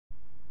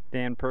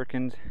Dan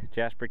Perkins,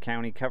 Jasper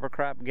County cover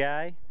crop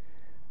guy,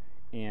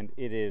 and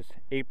it is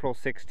April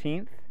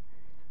 16th,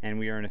 and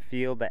we are in a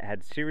field that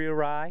had cereal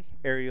rye,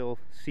 aerial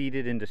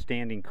seeded into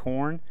standing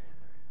corn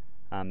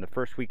the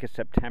first week of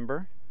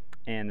September.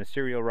 And the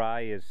cereal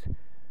rye is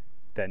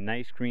that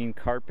nice green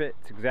carpet.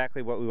 It's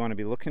exactly what we want to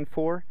be looking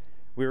for.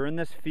 We were in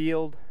this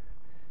field,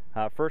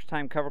 first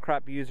time cover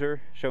crop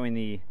user, showing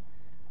the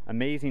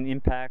amazing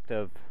impact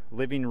of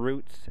living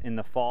roots in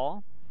the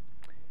fall.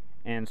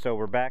 And so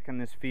we're back in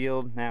this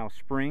field now,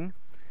 spring.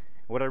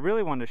 What I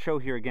really wanted to show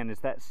here again is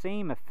that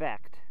same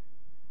effect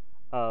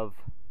of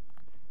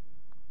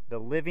the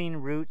living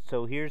roots.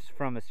 So here's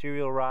from a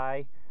cereal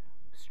rye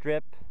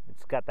strip.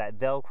 It's got that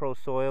Velcro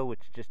soil which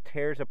just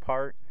tears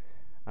apart.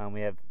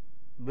 We have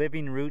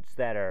living roots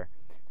that are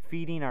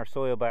feeding our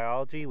soil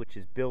biology, which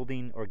is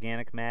building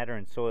organic matter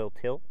and soil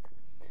tilth.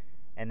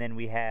 And then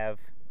we have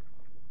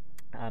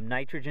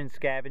nitrogen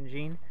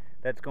scavenging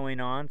that's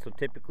going on. So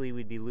typically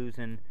we'd be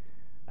losing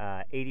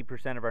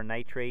 80% of our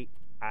nitrate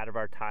out of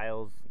our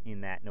tiles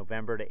in that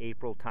November to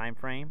April time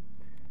frame,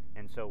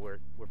 and so we're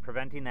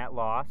preventing that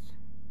loss.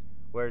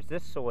 Whereas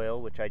this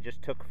soil, which I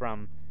just took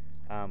from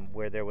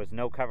where there was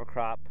no cover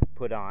crop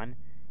put on,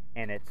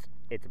 and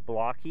it's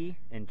blocky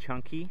and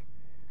chunky.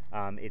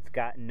 It's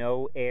got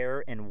no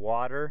air and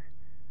water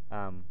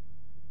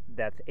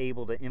that's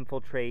able to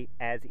infiltrate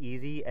as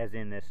easy as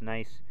in this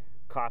nice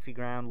coffee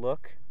ground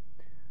look.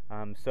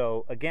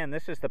 So again,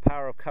 this is the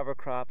power of cover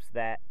crops,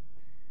 that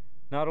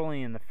not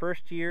only in the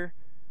first year,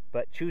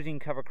 but choosing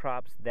cover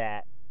crops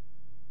that,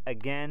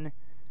 again,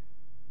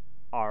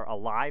 are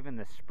alive in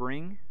the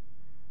spring.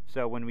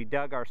 So when we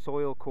dug our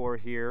soil core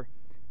here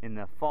in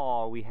the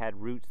fall, we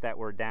had roots that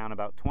were down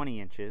about 20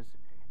 inches,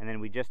 and then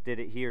we just did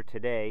it here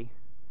today,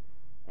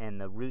 and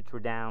the roots were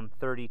down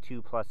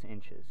 32 plus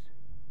inches.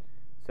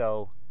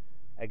 So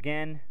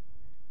again,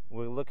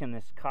 we're looking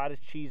at this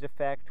cottage cheese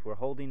effect. We're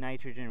holding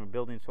nitrogen, we're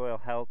building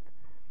soil health,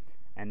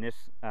 and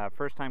this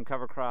first time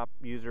cover crop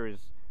user is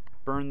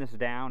burned this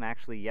down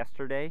actually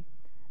yesterday,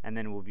 and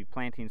then we'll be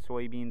planting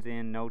soybeans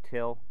in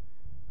no-till,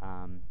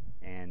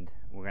 and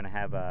we're going to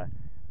have a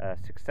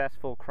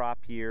successful crop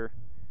year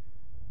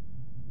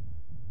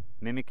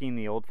mimicking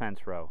the old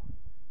fence row.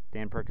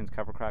 Dan Perkins,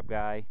 cover crop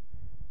guy,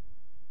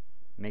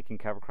 making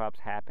cover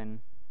crops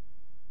happen